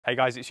Hey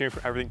guys, it's Ewan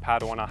from Everything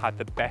Paddle, and I had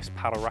the best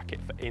paddle racket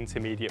for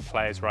intermediate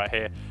players right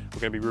here. We're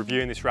going to be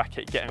reviewing this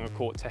racket, getting on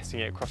court, testing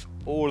it across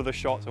all of the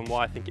shots, and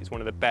why I think it's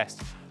one of the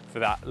best for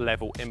that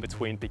level in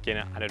between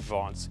beginner and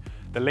advanced.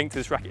 The link to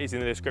this racket is in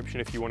the description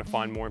if you want to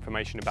find more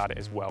information about it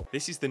as well.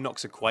 This is the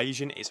Nox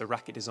Equation. It's a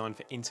racket designed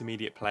for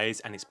intermediate players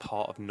and it's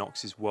part of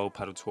Nox's World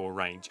Padel Tour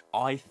range.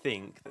 I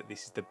think that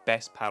this is the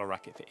best paddle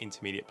racket for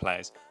intermediate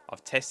players.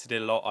 I've tested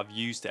it a lot, I've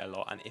used it a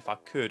lot, and if I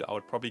could, I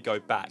would probably go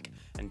back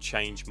and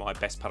change my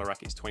best paddle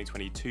rackets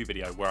 2022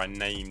 video where I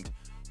named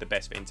the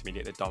best for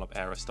intermediate, the Dunlop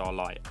Aerostar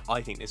Light.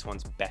 I think this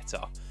one's better.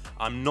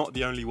 I'm not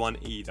the only one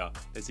either.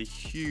 There's a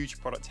huge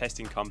product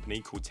testing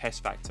company called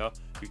Test Factor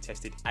who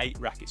tested 8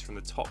 rackets from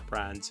the top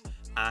brands,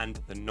 and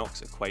the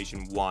Nox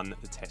Equation won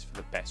the test for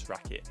the best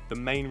racket. The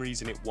main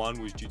reason it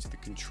won was due to the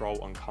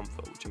control and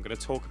comfort, which I'm going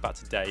to talk about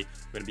today.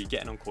 I'm going to be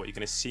getting on court, you're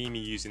going to see me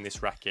using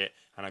this racket,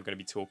 and I'm going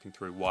to be talking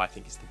through why I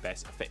think it's the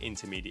best for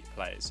intermediate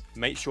players.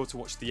 Make sure to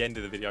watch the end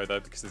of the video though,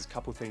 because there's a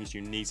couple things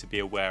you need to be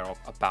aware of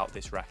about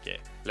this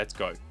racket. Let's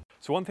go.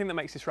 So one thing that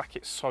makes this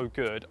racket so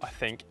good, I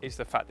think, is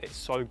the fact that it's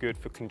so good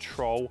for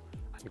control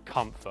and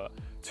comfort.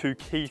 Two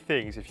key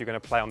things if you're going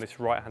to play on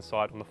this right hand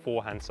side, on the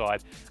forehand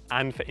side,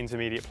 and for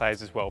intermediate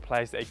players as well.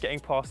 Players that are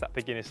getting past that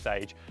beginner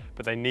stage,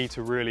 but they need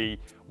to really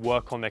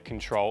work on their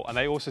control, and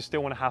they also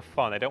still want to have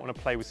fun. They don't want to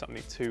play with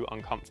something too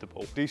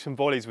uncomfortable. Do some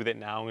volleys with it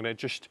now. I'm going to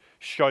just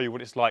show you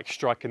what it's like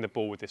striking the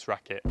ball with this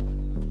racket.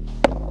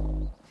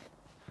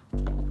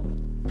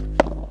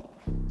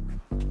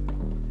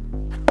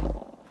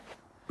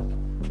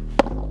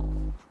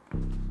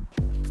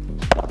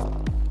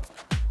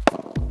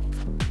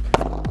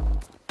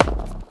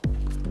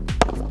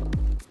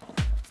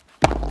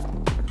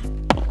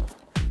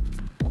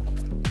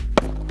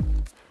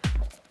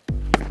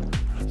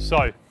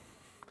 So,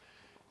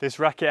 this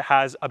racket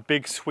has a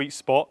big sweet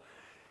spot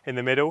in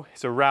the middle.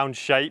 It's a round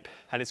shape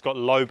and it's got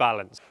low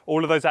balance.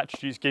 All of those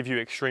attributes give you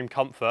extreme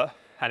comfort,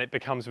 and it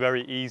becomes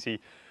very easy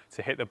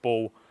to hit the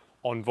ball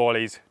on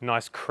volleys,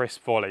 nice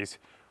crisp volleys.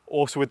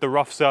 Also with the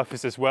rough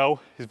surface as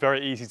well, it's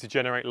very easy to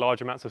generate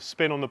large amounts of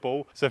spin on the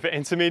ball. So for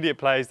intermediate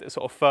players that are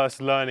sort of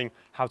first learning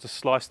how to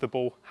slice the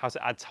ball, how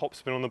to add top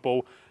spin on the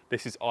ball,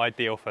 this is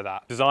ideal for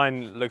that.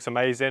 Design looks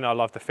amazing. I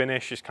love the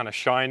finish. It's kind of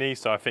shiny.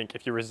 So I think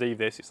if you receive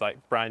this, it's like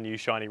brand new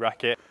shiny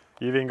racket.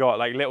 You've even got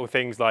like little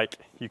things like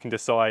you can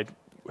decide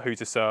who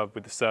to serve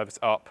with the service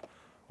up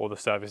or the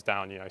service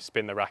down, you know,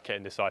 spin the racket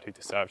and decide who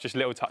to serve. Just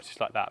little touches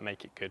like that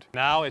make it good.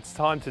 Now it's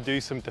time to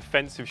do some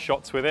defensive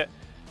shots with it.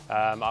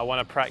 I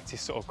want to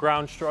practice sort of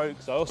ground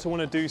strokes. I also want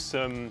to do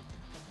some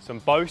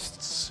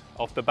boasts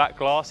off the back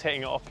glass,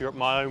 hitting it off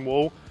my own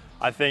wall.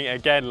 I think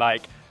again,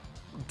 like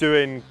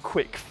doing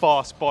quick,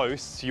 fast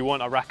boasts, you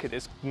want a racket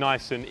that's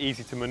nice and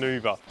easy to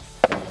maneuver.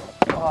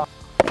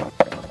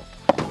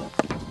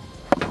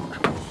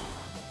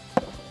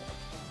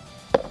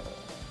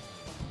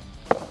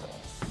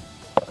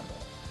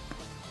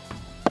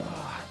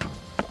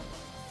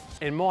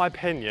 In my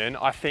opinion,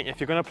 I think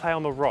if you're going to play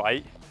on the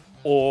right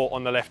or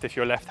on the left if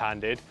you're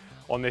left-handed,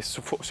 on this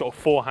sort of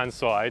forehand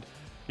side,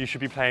 you should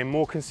be playing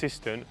more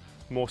consistent,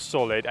 more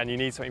solid, and you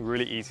need something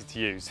really easy to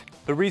use.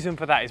 The reason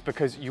for that is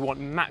because you want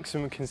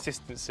maximum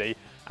consistency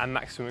and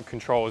maximum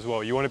control as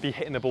well. You want to be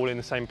hitting the ball in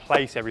the same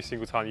place every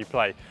single time you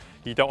play.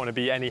 You don't want to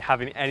be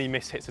having any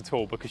mishits at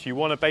all, because you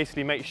want to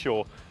basically make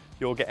sure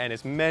you're getting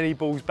as many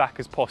balls back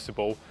as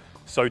possible.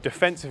 So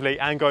defensively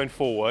and going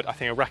forward, I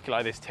think a racket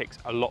like this ticks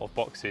a lot of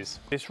boxes.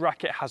 This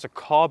racket has a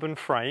carbon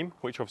frame,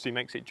 which obviously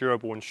makes it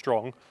durable and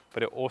strong,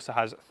 but it also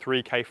has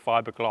 3K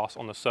fiberglass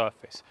on the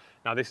surface.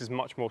 Now this is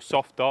much more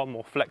softer,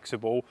 more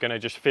flexible, gonna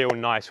just feel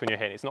nice when you're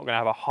hitting. It's not gonna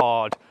have a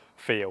hard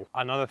feel.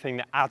 Another thing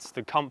that adds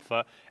to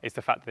comfort is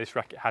the fact that this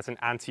racket has an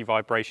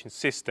anti-vibration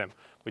system,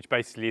 which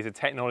basically is a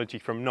technology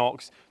from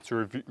Nox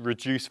to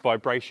reduce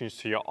vibrations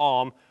to your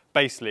arm,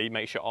 basically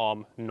makes your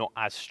arm not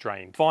as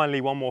strained. Finally,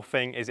 one more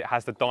thing is it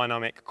has the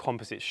dynamic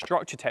composite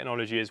structure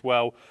technology as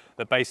well,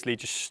 that basically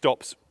just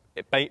stops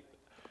it.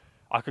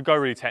 I could go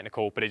really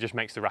technical, but it just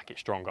makes the racket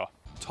stronger.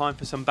 Time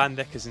for some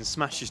bandeckers and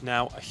smashes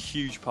now, a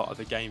huge part of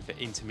the game for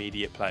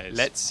intermediate players.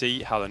 Let's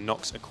see how the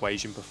Nox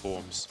Equation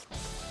performs.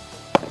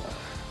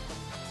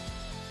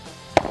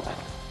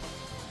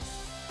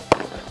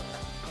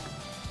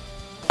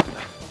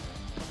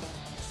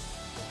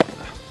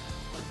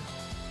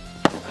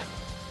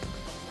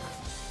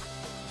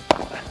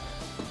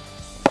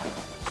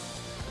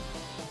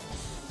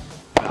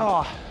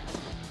 Oh.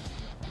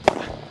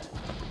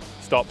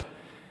 Stop.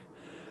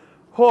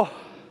 Oh,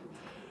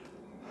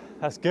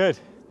 that's good.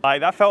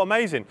 Like, that felt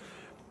amazing.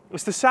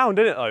 It's the sound,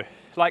 isn't it though?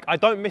 Like, I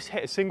don't miss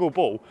hit a single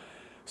ball.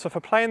 So for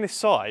playing this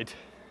side,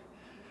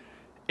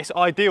 it's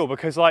ideal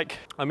because, like,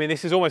 I mean,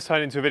 this is almost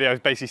turned into a video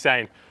basically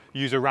saying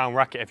use a round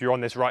racket if you're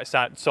on this right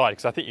side,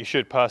 because I think you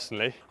should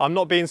personally. I'm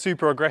not being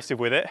super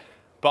aggressive with it,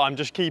 but I'm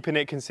just keeping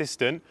it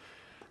consistent.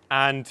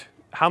 And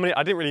I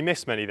didn't really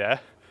miss many there.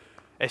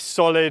 It's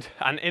solid,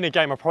 and in a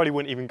game I probably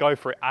wouldn't even go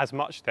for it as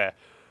much there.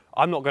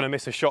 I'm not going to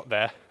miss a shot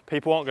there.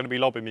 People aren't going to be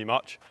lobbing me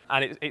much,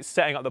 and it's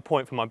setting up the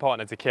point for my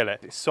partner to kill it.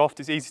 It's soft,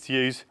 it's easy to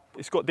use,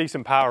 It's got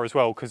decent power as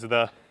well because of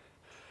the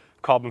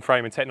carbon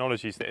frame and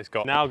technologies that it's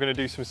got. Now I'm going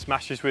to do some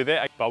smashes with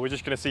it, but we're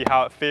just going to see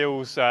how it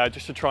feels,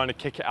 just to try and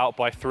kick it out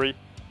by 3.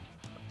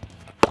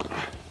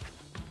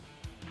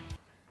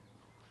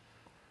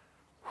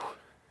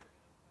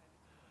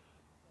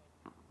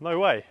 No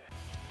way.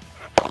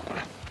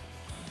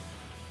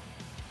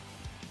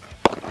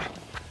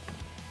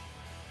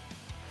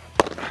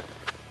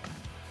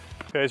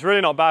 It's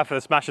really not bad for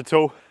the smash at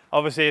all.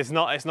 Obviously it's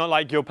not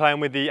like you're playing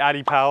with the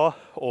Addy Power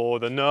or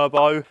the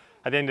Nurbo.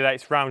 At the end of the day,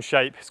 it's round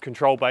shape, it's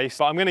control based,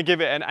 but I'm going to give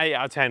it an 8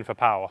 out of 10 for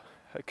power,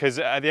 because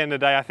at the end of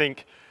the day, I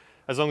think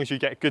as long as you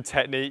get good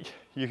technique,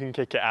 you can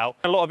kick it out.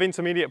 A lot of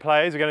intermediate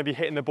players are going to be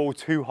hitting the ball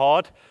too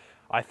hard.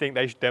 I think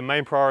their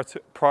main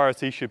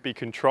priority should be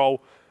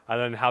control and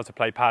learn how to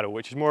play paddle,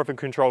 which is more of a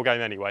control game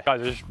anyway.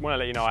 Guys, I just want to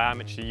let you know I am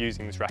actually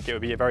using this racket. It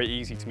would be very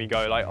easy to me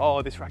go like,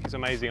 oh, this racket's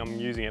amazing, I'm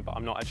using it, but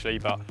I'm not actually.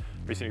 But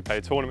recently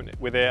played a tournament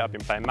with it, I've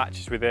been playing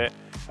matches with it.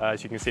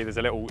 As you can see, there's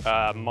a little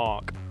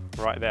mark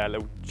right there, a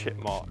little chip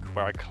mark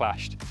where I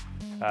clashed.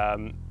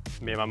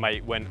 Me and my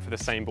mate went for the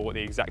same ball at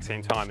the exact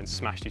same time and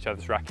smashed each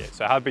other's racket.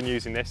 So I have been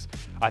using this.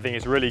 I think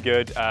it's really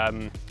good.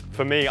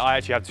 For me, I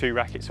actually have 2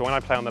 rackets. So when I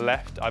play on the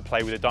left, I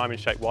play with a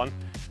diamond-shaped one,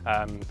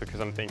 because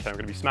I'm thinking I'm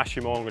going to be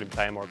smashing more, I'm going to be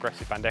playing more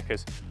aggressive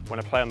bandekas. When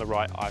I play on the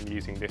right, I'm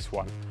using this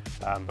one,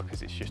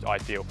 because it's just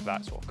ideal for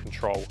that sort of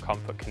control,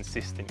 comfort,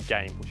 consistent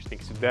game, which I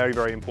think is very,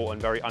 very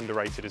important, very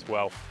underrated as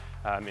well,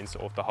 in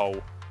sort of the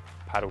whole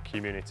paddle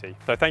community.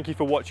 So thank you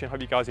for watching,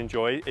 hope you guys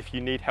enjoy. If you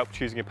need help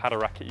choosing a paddle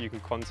racket, you can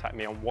contact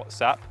me on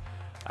WhatsApp,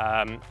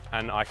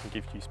 and I can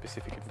give you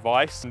specific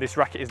advice. This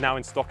racket is now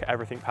in stock at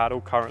Everything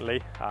Paddle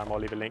currently. I'll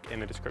leave a link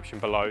in the description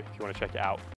below if you want to check it out.